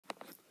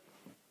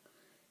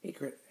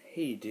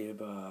Hey,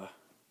 Dib,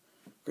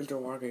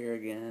 Crystal Walker here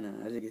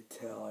again. As you can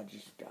tell, I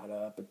just got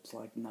up. It's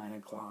like 9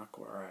 o'clock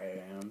where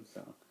I am,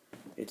 so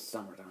it's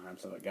summertime,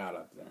 so I got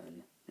up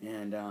then.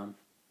 And,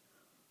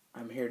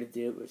 I'm here to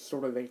do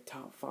sort of a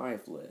top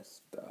 5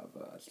 list of,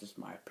 it's just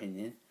my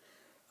opinion,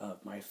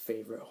 of my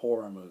favorite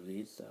horror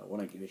movies. I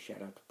want to give a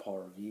shout out to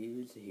Paul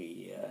Reviews.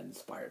 He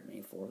inspired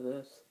me for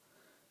this.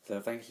 So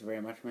thanks very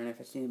much, man.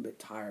 If I seem a bit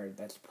tired,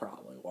 that's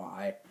probably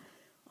why.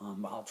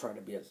 I'll try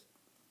to be as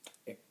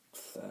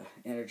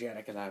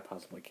energetic as I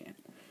possibly can.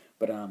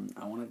 But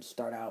I wanted to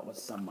start out with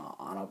some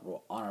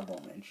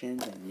honorable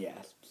mentions, and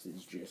yes, this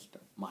is just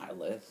my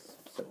list,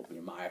 so it'll be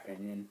my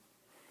opinion.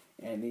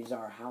 And these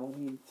are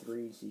Halloween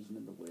 3, Season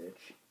of the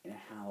Witch, and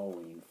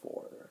Halloween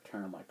 4, The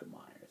Return of Michael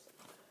Myers.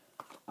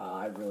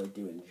 I really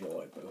do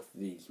enjoy both of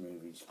these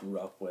movies. Grew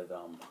up with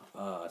them,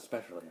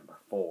 especially number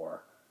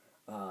 4.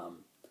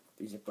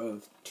 These are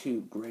both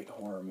two great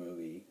horror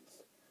movies.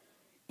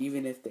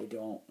 Even if they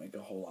don't make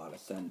a whole lot of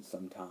sense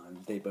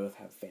sometimes, they both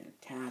have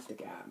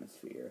fantastic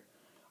atmosphere.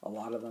 A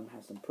lot of them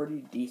have some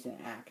pretty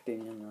decent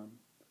acting in them.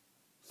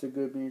 Some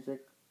good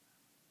music.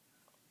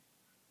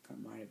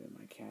 That might have been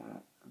my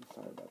cat. I'm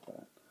sorry about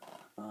that.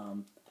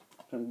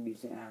 Some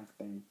decent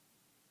acting.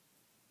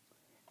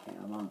 And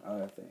among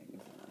other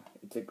things,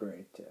 it's a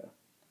great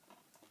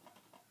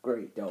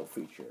double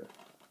feature.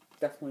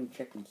 Definitely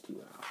check these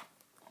two out.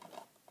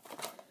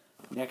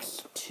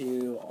 Next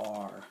two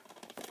are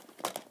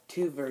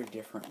two very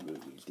different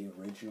movies. The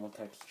original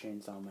Texas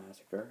Chainsaw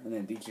Massacre, and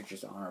then these are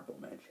just honorable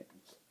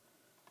mentions.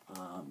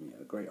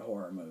 Great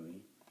horror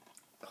movie.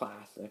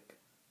 Classic.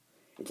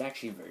 It's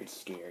actually very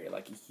scary.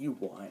 Like, if you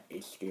want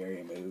a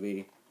scary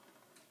movie,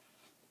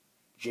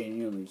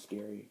 genuinely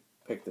scary,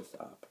 pick this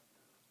up.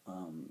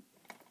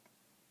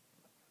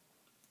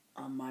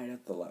 I might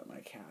have to let my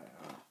cat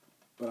out,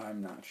 but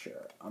I'm not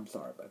sure. I'm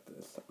sorry about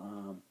this.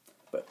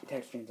 But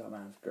Texas Chainsaw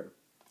Massacre,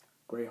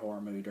 great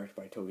horror movie directed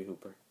by Tobe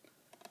Hooper.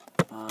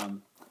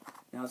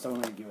 Now, so I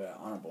want to give an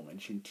honorable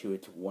mention to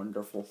its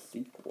wonderful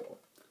sequel,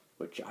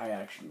 which I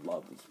actually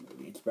love this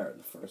movie. It's better than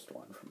the first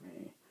one for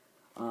me.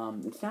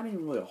 It's not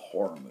even really a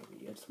horror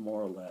movie. It's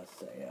more or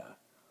less a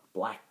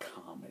black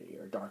comedy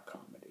or dark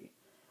comedy.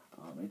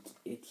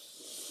 It's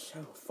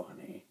so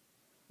funny.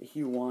 If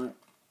you want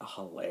a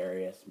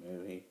hilarious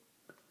movie,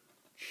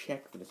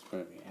 check this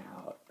movie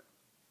out.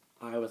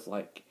 I was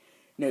like,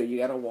 no, you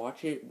gotta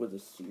watch it with a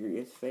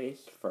serious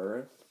face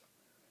first,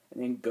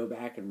 and then go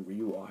back and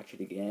rewatch it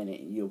again,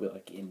 and you'll be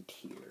like in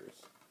tears.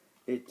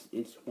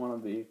 It's one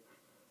of the.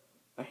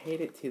 I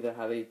hate it too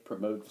how they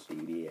promote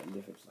CD and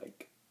if it's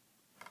like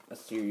a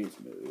serious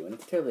movie when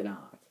it's totally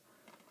not.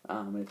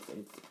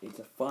 It's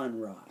a fun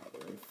ride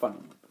or a fun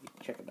movie.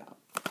 Check it out.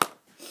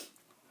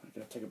 I'm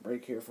gonna take a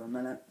break here for a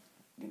minute.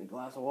 Get a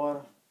glass of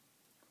water.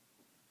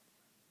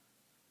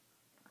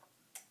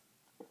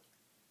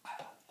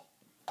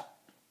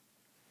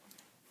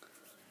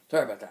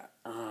 Sorry about that.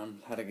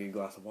 Had to get a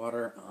glass of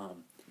water.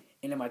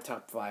 Into my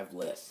top 5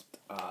 list.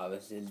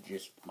 This is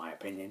just my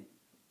opinion.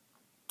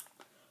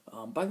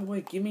 By the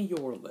way, give me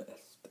your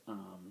list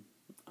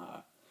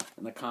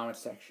in the comment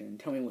section.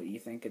 Tell me what you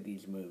think of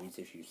these movies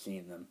if you've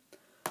seen them.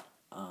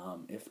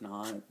 If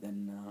not,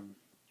 then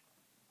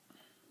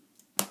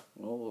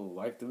well,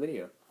 like the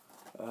video.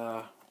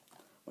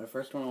 My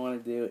first one I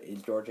want to do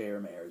is George A.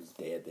 Romero's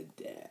Day of the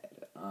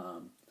Dead.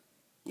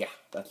 Yeah,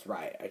 that's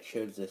right. I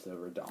chose this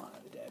over Dawn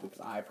of the Dead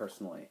because I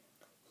personally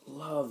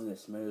love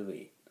this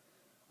movie.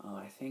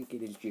 I think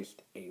it is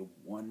just a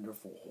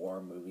wonderful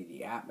horror movie.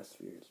 The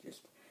atmosphere is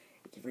just,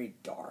 it's a very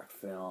dark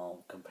film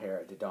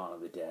compared to Dawn of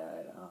the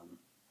Dead.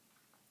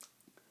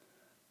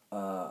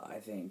 I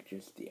think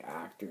just the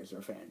actors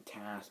are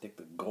fantastic.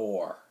 The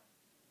gore.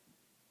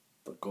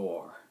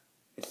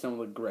 It's some of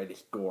the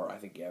greatest gore I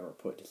think you ever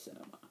put to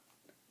cinema.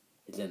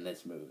 It's in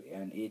this movie,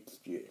 and it's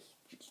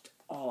just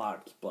all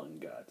out exploding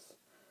guts.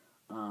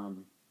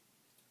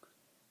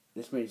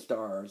 This movie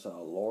stars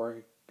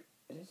Laurie.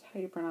 Is this how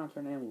you pronounce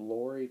her name?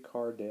 Laurie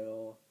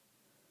Cardell.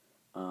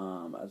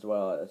 As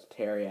well as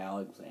Terry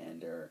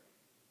Alexander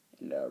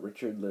and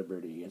Richard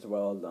Liberty, as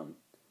well as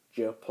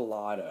Joe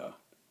Pilato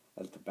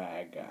as the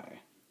bad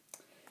guy.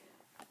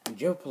 And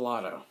Joe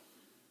Pilato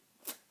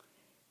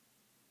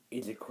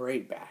is a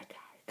great bad guy.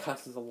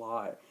 Cusses a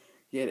lot.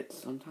 Yet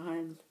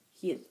sometimes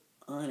he is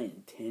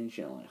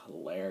unintentionally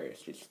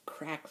hilarious. Just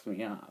cracks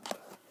me up.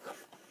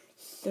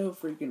 So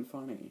freaking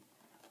funny.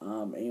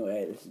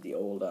 Anyway, this is the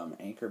old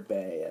Anchor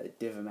Bay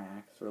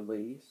Divimax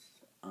release.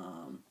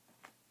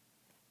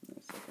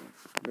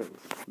 There's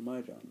a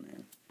smudge on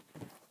there.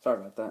 Sorry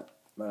about that.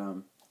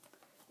 But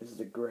this is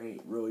a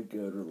great, really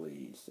good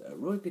release.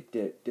 Really good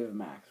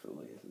Divimax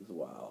release as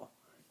well.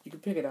 You can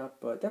pick it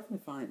up, but definitely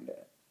find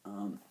it.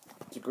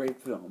 It's a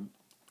great film.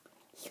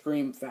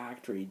 Scream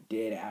Factory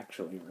did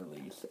actually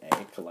release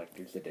a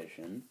collector's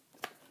edition.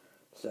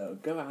 So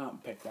go out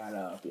and pick that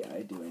up. Yeah,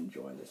 I do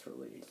enjoy this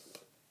release.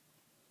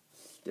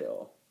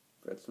 Still,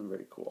 got some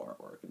very cool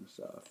artwork and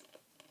stuff.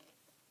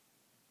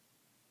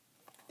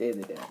 Day of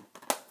the Dead.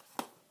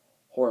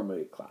 Horror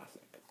movie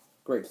classic.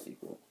 Great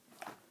sequel.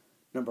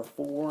 Number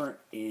 4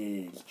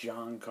 is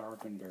John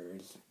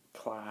Carpenter's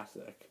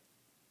classic,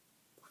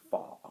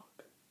 Fog.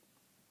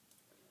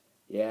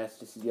 Yes,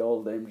 this is the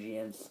old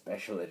MGM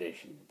Special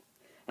Edition.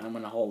 And I'm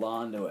going to hold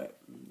on to it,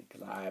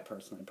 because I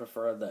personally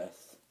prefer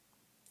this.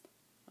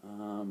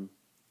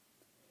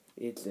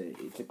 It's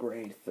a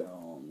great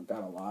film.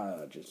 Got a lot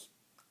of just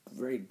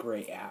very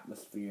great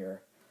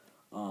atmosphere.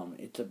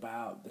 It's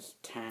about this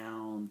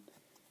town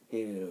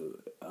who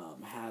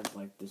has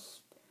like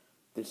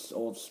this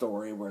old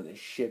story where the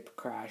ship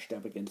crashed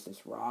up against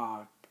this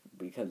rock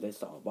because they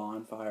saw a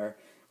bonfire.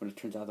 When it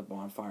turns out the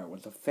bonfire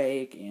was a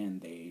fake,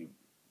 and they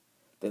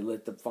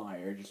lit the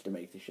fire just to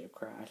make the ship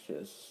crash.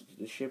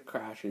 The ship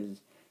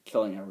crashes,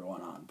 killing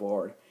everyone on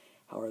board.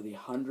 However, the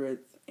 100th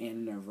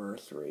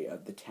anniversary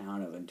of the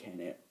town of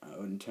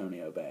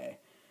Antonio Bay,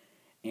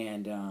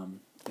 and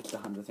it's the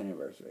 100th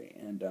anniversary,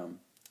 and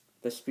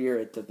the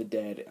spirits of the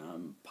dead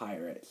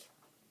pirates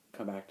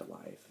come back to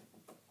life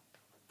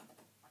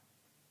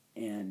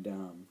and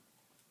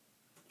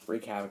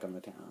wreak havoc on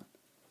the town.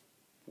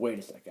 Wait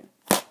a second.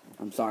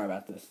 I'm sorry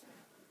about this.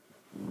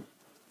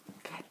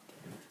 God.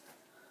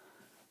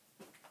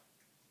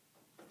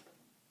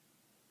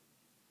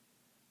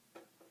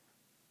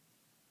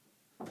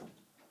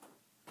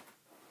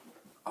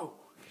 Oh,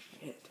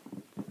 shit.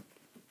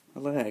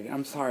 My leg.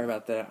 I'm sorry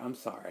about that. I'm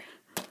sorry.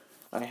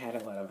 I had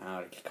to let him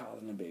out. It's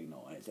causing a big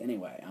noise.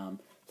 Anyway,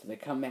 so they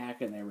come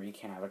back and they wreak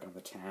havoc on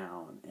the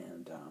town,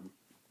 and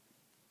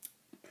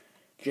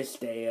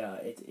just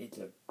it's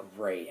a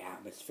great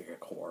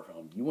atmospheric horror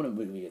film. You want a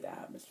movie with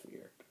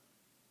atmosphere?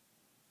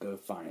 Go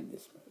find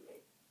this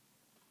movie.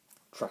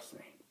 Trust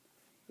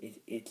me,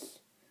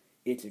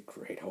 it's a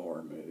great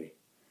horror movie.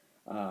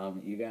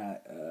 You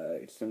got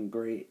some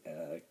great,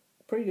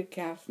 pretty good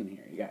cast in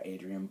here. You got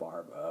Adrienne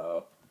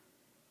Barbeau,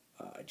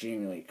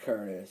 Jamie Lee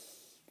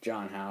Curtis,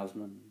 John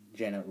Houseman,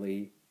 Janet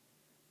Leigh,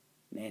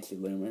 Nancy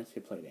Loomis,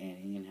 who played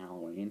Annie in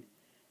Halloween,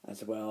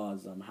 as well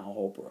as Hal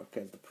Holbrook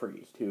as the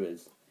priest, who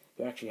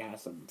actually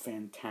has some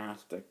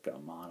fantastic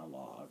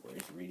monologue where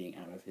he's reading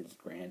out of his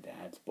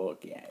granddad's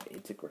book. Yeah,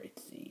 it's a great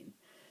scene.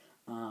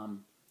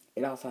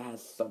 It also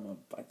has some of,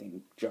 I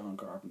think, John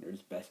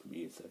Carpenter's best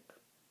music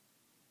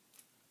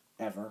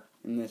ever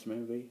in this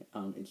movie.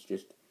 It's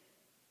just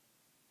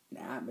an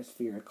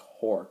atmospheric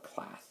horror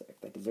classic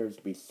that deserves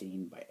to be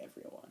seen by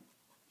everyone.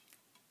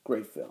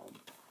 Great film.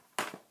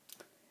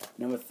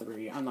 Number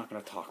 3, I'm not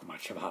going to talk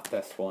much about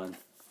this one,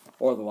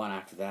 or the one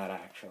after that,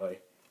 actually.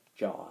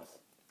 Jaws.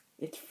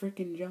 It's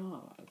freaking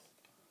Jaws.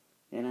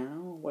 You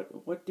know,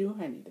 what do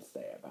I need to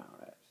say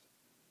about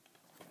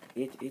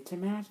it? It's a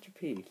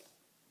masterpiece.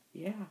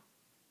 Yeah,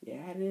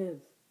 it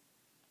is.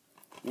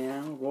 You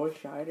know, Roy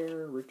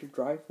Scheider, Richard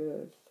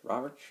Dreyfuss,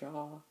 Robert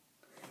Shaw.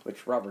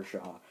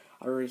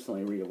 I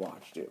recently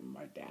rewatched it with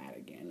my dad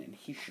again, and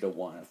he should have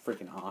won a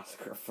freaking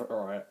Oscar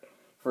for it.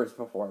 For his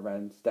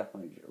performance.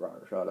 Definitely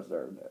Robert Shaw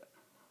deserved it.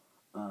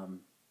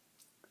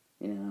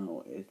 You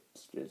know,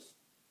 it's just...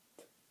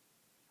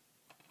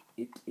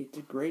 It's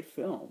a great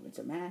film. It's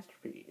a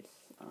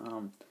masterpiece.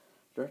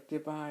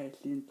 Directed by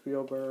Steven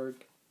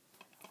Spielberg.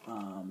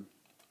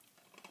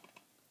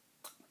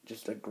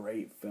 Just a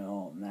great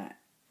film. That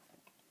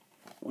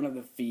one of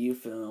the few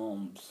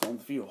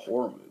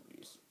horror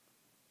movies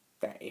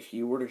that if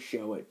you were to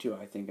show it to,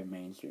 I think, a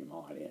mainstream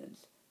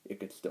audience, it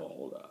could still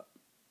hold up.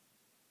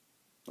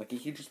 Like,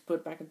 if you just put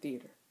it back in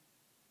theater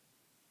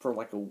for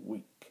like a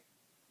week,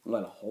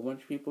 let a whole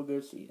bunch of people go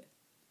see it,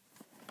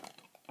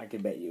 I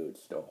can bet you it'd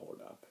still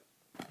hold up.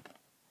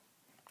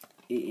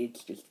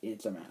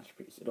 It's a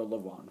masterpiece. It'll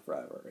live on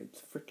forever.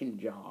 It's freaking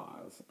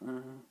Jaws.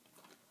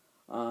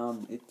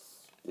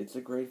 It's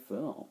a great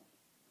film.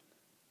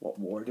 What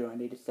more do I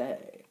need to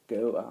say?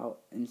 Go out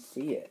and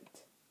see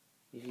it,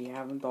 if you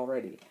haven't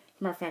already.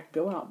 As a matter of fact,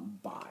 go out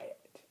and buy it.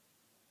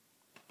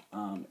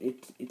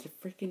 It's a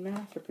freaking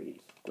masterpiece.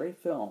 Great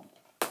film.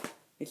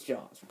 It's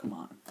Jaws. Come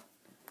on.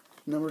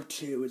 Number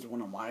 2 is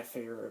one of my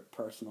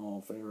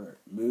personal favorite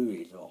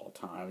movies of all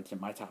time. It's in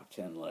my top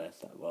 10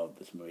 list. I love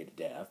this movie to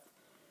death.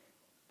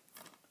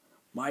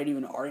 Might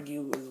even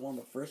argue it was one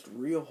of the first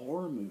real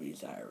horror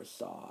movies I ever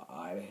saw.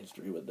 I have a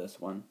history with this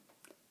one.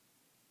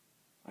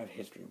 I have a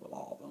history with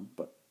all of them,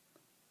 but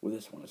with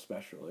this one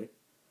especially.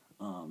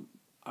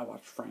 I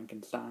watched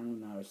Frankenstein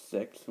when I was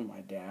 6 with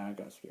my dad. I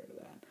got scared of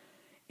that.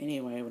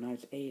 Anyway, when I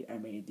was 8, I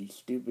made the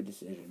stupid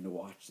decision to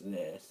watch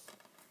this,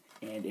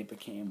 and it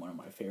became one of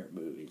my favorite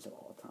movies of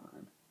all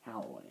time.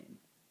 Halloween.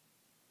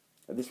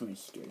 This movie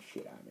scared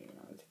shit out of me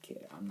when I was a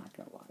kid. I'm not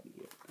gonna lie to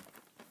you.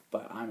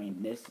 But, I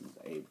mean, this is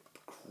a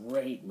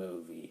great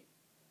movie.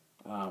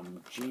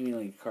 Jamie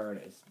Lee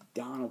Curtis,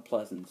 Donald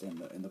Pleasance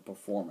in the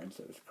performance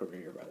of his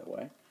career, by the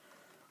way.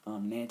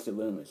 Nancy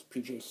Loomis,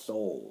 P.J.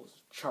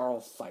 Soles,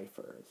 Charles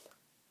Cyphers.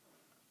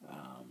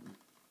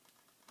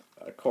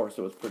 Of course,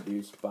 it was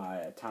produced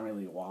by Tommy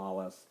Lee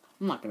Wallace.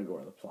 I'm not going to go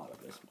over the plot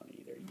of this one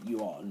either. You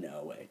all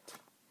know it.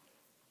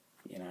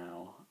 You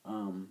know,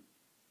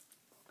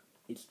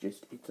 it's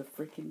a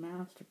freaking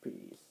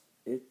masterpiece.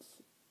 It's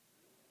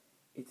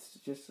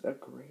just a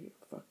great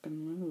fucking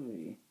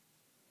movie.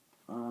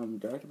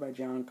 Directed by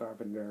John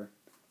Carpenter.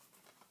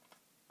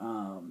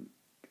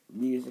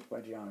 Music by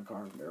John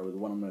Carpenter was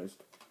one of the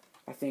most.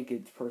 I think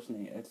it's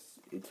personally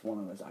it's one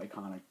of the most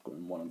iconic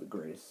and one of the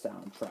greatest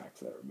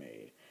soundtracks ever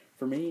made.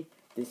 For me,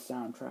 this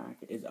soundtrack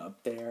is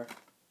up there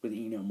with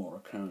Ennio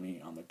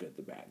Morricone on The Good,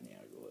 the Bad, and the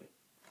Ugly.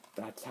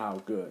 That's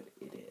how good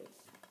it is,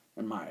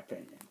 in my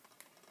opinion.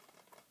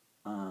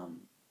 I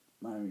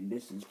mean,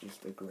 this is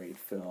just a great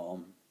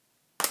film.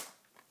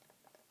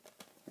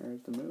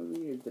 There's the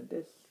movie, here's the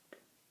disc,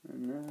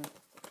 and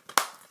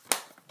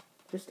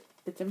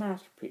it's a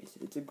masterpiece.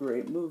 It's a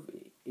great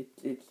movie.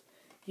 It's if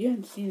you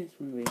haven't seen this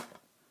movie,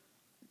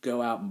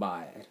 go out and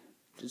buy it.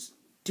 Just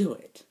do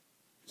it.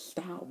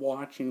 Stop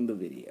watching the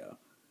video.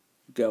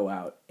 Go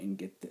out and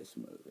get this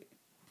movie.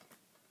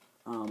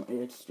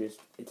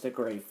 It's a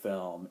great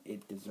film.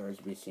 It deserves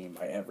to be seen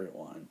by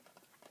everyone.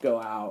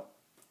 Go out,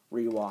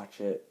 rewatch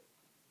it.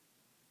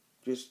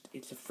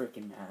 It's a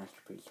freaking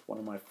masterpiece. One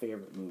of my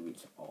favorite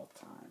movies of all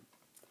time.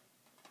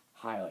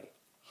 Highly,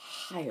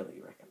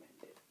 highly recommended.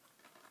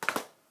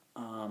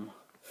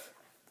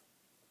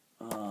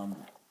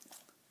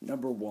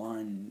 Number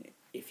one,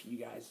 if you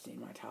guys seen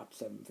my top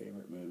 7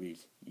 favorite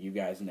movies, you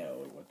guys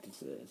know what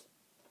this is.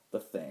 The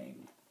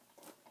Thing.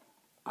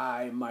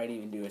 I might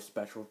even do a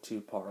special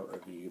 2-part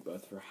review,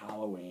 both for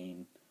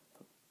Halloween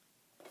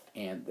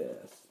and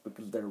this,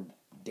 because they're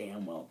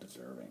damn well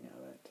deserving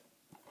of it.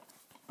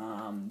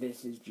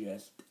 This is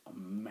just a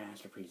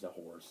masterpiece of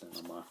horror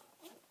cinema.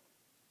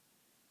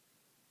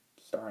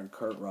 Starring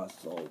Kurt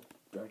Russell,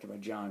 directed by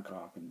John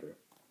Carpenter.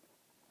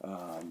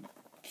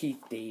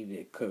 Keith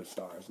David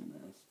co-stars in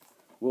this.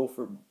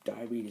 Wilford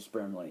Diabetes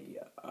Brimley.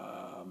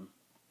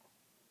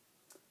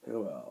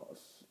 Who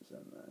else is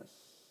in this?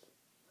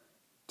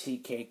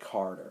 T.K.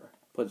 Carter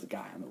plays the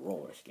guy on the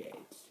roller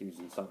skates. He was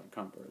in Southern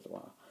Comfort as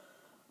well.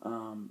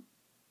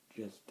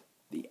 Just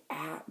the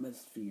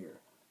atmosphere,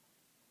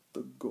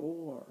 the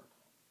gore,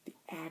 the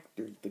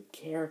actors, the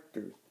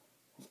characters.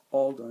 It's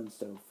all done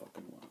so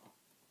fucking well.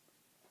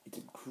 It's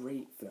a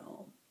great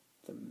film.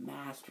 It's a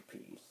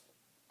masterpiece.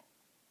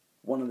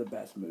 One of the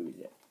best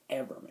movies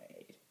ever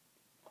made.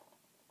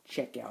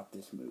 Check out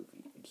this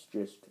movie. It's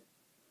just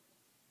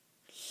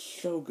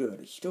so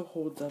good. It still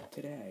holds up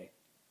today.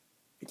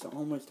 It's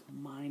almost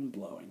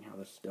mind-blowing how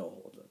this still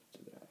holds up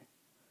today.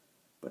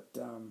 But,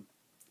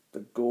 the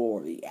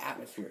gore, the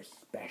atmosphere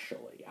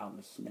especially, out in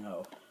the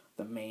snow,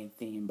 the main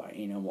theme by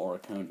Ennio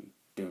Morricone,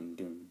 dun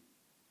dun,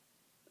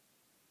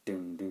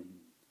 dun dun.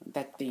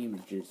 That theme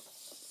is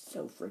just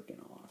so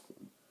freaking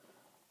awesome.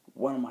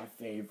 One of my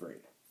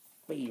favorite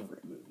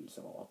movies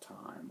of all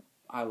time.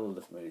 I love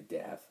this movie to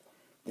death.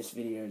 This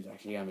video is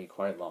actually going to be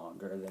quite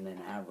longer than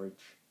an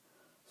average.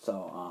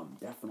 So,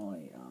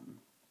 definitely,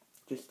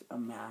 just a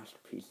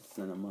masterpiece of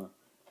cinema.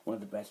 One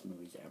of the best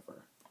movies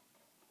ever.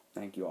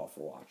 Thank you all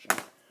for watching.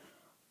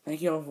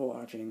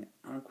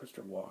 I'm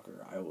Christopher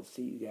Walker. I will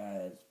see you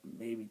guys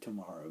maybe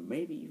tomorrow,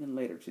 maybe even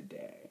later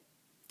today.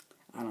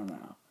 I don't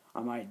know.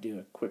 I might do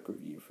a quick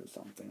review for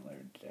something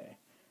later today.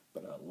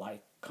 But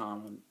like,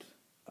 comment,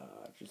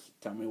 just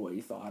tell me what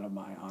you thought of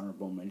my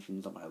honorable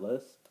mentions on my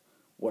list.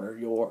 What are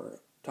your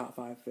top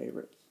 5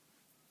 favorites?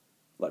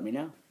 Let me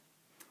know.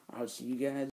 I'll see you guys